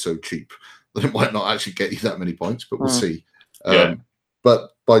points wise so cheap that it might not actually get you that many points, but we'll see.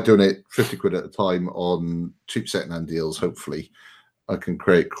 But by doing it 50 quid at a time on cheap second-hand deals, hopefully, I can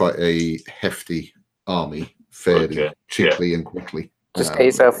create quite a hefty army fairly cheaply and quickly. Just get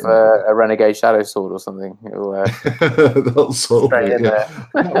yourself a Renegade Shadow Sword or something. That'll solve it.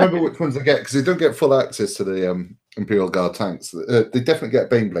 I can't remember which ones I get, because they don't get full access to the Imperial Guard tanks. They definitely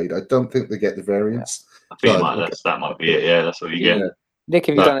get Baneblade. I don't think they get the variants. I think that might be it. Yeah, that's what you get. Nick,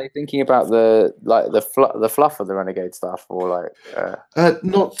 have you done any thinking about the fluff of the Renegade stuff, or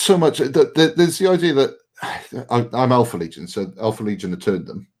not so much. There's the idea that I'm Alpha Legion, so Alpha Legion have turned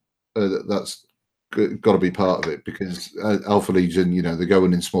them. That's got to be part of it, because Alpha Legion, they're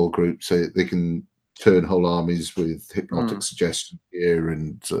going in small groups, so they can turn whole armies with hypnotic suggestion here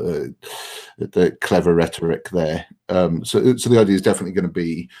and the clever rhetoric there. So the idea is definitely going to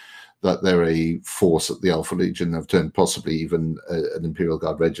be that they're a force that the Alpha Legion have turned, possibly even an Imperial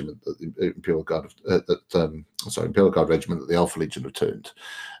Guard regiment Imperial Guard regiment that the Alpha Legion have turned.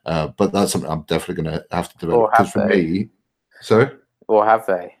 But that's something I'm definitely going to have to develop, because for me, sorry, or have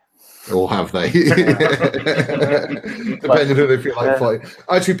they? Or have they? Depending on who they feel like fighting.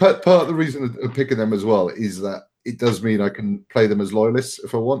 Actually, part of the reason of picking them as well is that it does mean I can play them as loyalists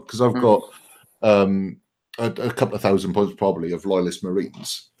if I want, because I've got a couple of thousand points probably of loyalist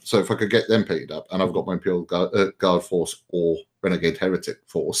Marines. So if I could get them paid up, and I've got my Imperial Guard force or Renegade Heretic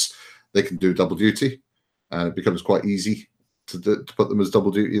force, they can do double duty, and it becomes quite easy to put them as double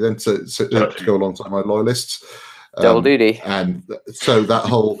duty then to go alongside my loyalists. Double duty. And so that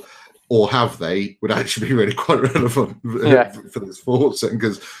whole or have they would actually be really quite relevant for this force,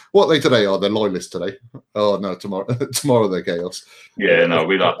 because what they today are, they're loyalists today. Oh no, tomorrow they're chaos. Yeah, no,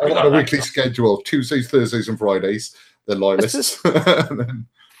 we like a weekly schedule of Tuesdays, Thursdays, and Fridays. They're loyalists.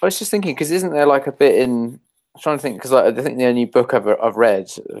 I was just thinking, because isn't there like a bit in? I'm trying to think, because I think the only book I've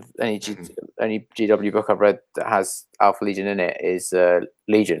read, only GW book I've read that has Alpha Legion in it is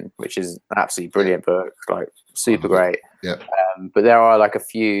Legion, which is an absolutely brilliant book, like super great. Yeah. But there are like a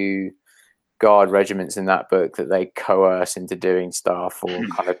few guard regiments in that book that they coerce into doing stuff, or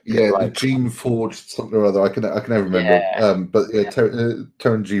kind of the Gene Forged something or other. I can never remember. But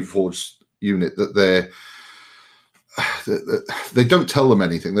Terran Gene Forged unit that they don't tell them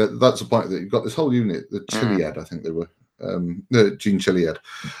anything. That's the point. That you've got this whole unit, the Chiliad, I think they were. Gene Chiliad,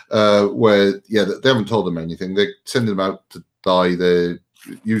 where they haven't told them anything. They're sending them out to die. They're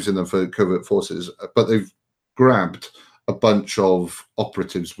using them for covert forces, but they've grabbed a bunch of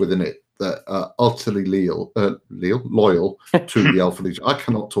operatives within it that are utterly loyal to the Alpha Legion. I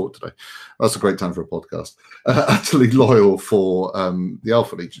cannot talk today. That's a great time for a podcast. Utterly loyal for the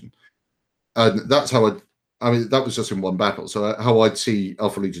Alpha Legion, and that's how that was just in one battle. So how I'd see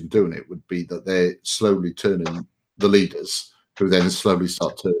Alpha Legion doing it would be that they're slowly turning the leaders, who then slowly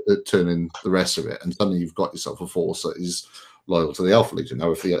start to turn in the rest of it, and suddenly you've got yourself a force that is loyal to the Alpha Legion. Now,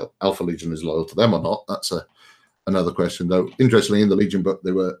 if the Alpha Legion is loyal to them or not, that's another question. Though, interestingly, in the Legion book,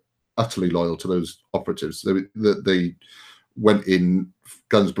 they were utterly loyal to those operatives. They went in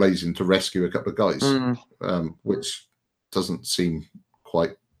guns blazing to rescue a couple of guys, which doesn't seem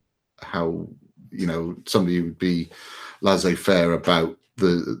quite how somebody would be laissez-faire about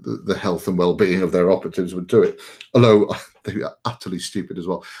the health and well-being of their operatives would do it. Although they are utterly stupid as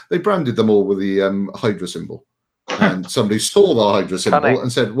well. They branded them all with the Hydra symbol, and somebody saw the Hydra symbol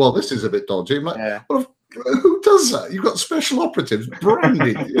and said, "Well, this is a bit dodgy." I'm like, well, who does that? You've got special operatives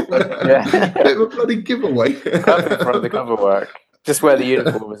branded. Bit of a bloody giveaway. Perfect in front of the cover work. Just wear the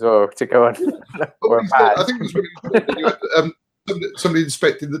uniform as well to go on. I think it was somebody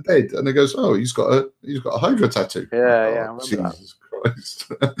inspecting the dead, and it goes, "Oh, he's got a Hydra tattoo." Yeah, Jesus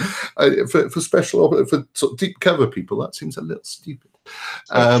Christ! for special for sort of deep cover people, that seems a little stupid.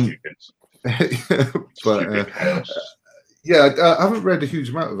 But I haven't read a huge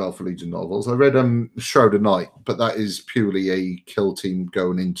amount of Alpha Legion novels. I read Shroud of Night, but that is purely a kill team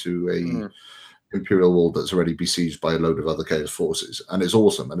going into a Imperial world that's already besieged by a load of other Chaos forces, and it's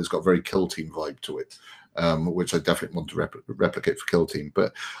awesome, and it's got a very kill team vibe to it. Which I definitely want to replicate for Kill Team.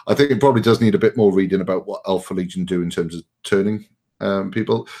 But I think it probably does need a bit more reading about what Alpha Legion do in terms of turning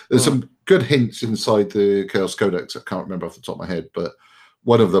people. There's some good hints inside the Chaos Codex. I can't remember off the top of my head, but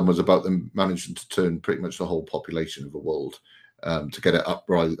one of them was about them managing to turn pretty much the whole population of the world to get it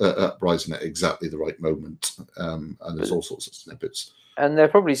uprising at exactly the right moment. And there's all sorts of snippets. And they're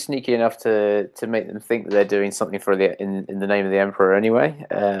probably sneaky enough to make them think that they're doing something for in the name of the Emperor anyway.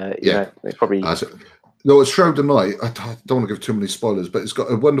 They probably. No, it's Shroud of Night. I don't want to give too many spoilers, but it's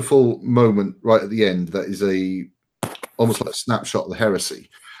got a wonderful moment right at the end that is almost like a snapshot of the heresy,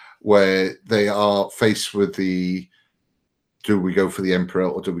 where they are faced with the do we go for the Emperor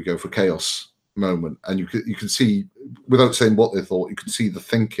or do we go for Chaos moment, and you can see, without saying what they thought, you can see the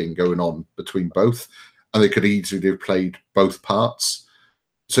thinking going on between both, and they could easily have played both parts.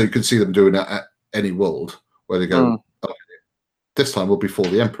 So you can see them doing it at any world where they go, okay, this time we'll be for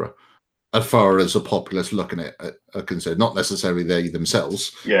the Emperor. As far as the populace looking at it are concerned, not necessarily they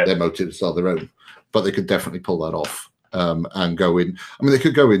themselves, their motives are their own, but they could definitely pull that off and go in. I mean, they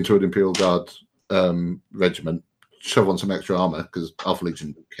could go into an Imperial Guard regiment, shove on some extra armor, because Alpha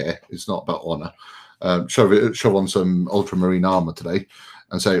Legion don't care. It's not about honor. Shove on some ultramarine armor today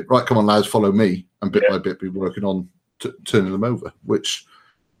and say, right, come on, lads, follow me, and bit by bit be working on turning them over, which,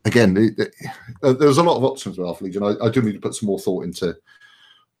 again, there's a lot of options with Alpha Legion. I do need to put some more thought into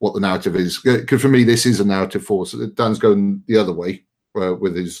what the narrative is, because for me this is a narrative force. Dan's going the other way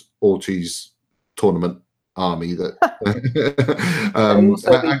with his all-cheese tournament army. That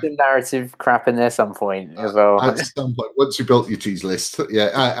also be some narrative crap in there some point as well. At some point, once you built your cheese list,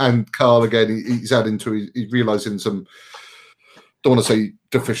 and Carl again, he's adding to, he's realising some, don't want to say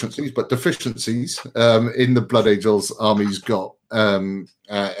deficiencies, but deficiencies in the Blood Angels army he's got, and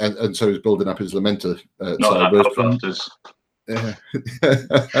so he's building up his Lamenter.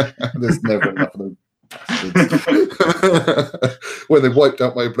 There's never enough of them. When they wiped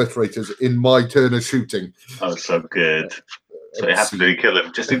out my obliterators in my turn of shooting. Oh, so good. So you have to do kill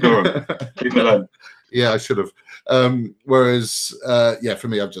him. Just ignore him. Leave him alone. Yeah, I should have. Whereas, for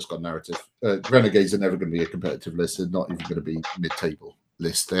me, I've just got narrative. Renegades are never going to be a competitive list. They're not even going to be mid-table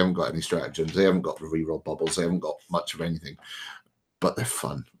list. They haven't got any stratagems. They haven't got the reroll bubbles. They haven't got much of anything. But they're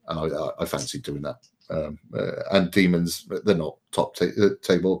fun, and I fancy doing that. And demons, they're not top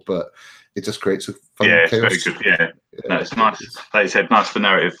table, but it just creates a fun chaos. It's very good. No, it's nice. Like you said, nice for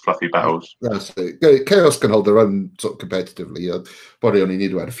narrative, fluffy battles. That's it. Chaos can hold their own sort of competitively. Probably only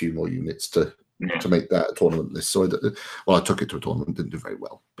need to add a few more units to make that a tournament list. So I took it to a tournament, didn't do very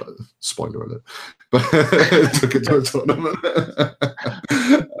well, but spoiler alert. But took it to a tournament.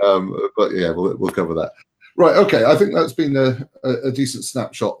 But yeah, we'll cover that. Right, okay. I think that's been a decent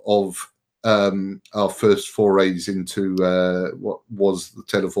snapshot of our first forays into what was the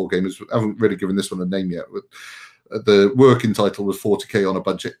Tale of Four Gamers. I haven't really given this one a name yet. The working title was 40k on a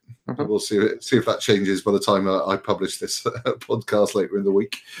budget. Mm-hmm. We'll see if that changes by the time I publish this podcast later in the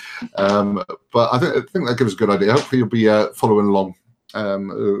week. But I think that gives a good idea. Hopefully you'll be following along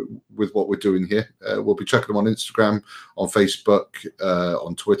with what we're doing here. We'll be checking them on Instagram, on Facebook,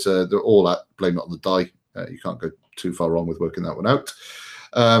 on Twitter. They're all at Blame It on the Die. You can't go too far wrong with working that one out.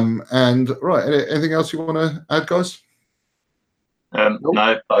 And right, anything else you want to add, guys? Nope.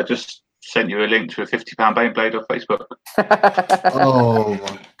 No, but I just sent you a link to a £50 Baneblade off Facebook. Oh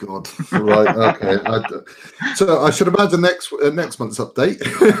my god! Right, okay. So I should imagine next month's update.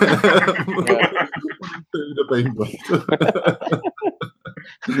 The Baneblade.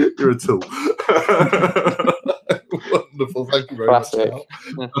 You're a tool. Wonderful. Thank you very much.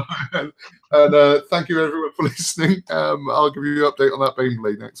 And thank you everyone for listening. I'll give you an update on that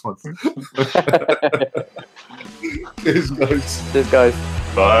Baneblade next month. Cheers, guys. Cheers, guys.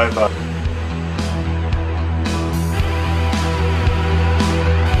 Bye.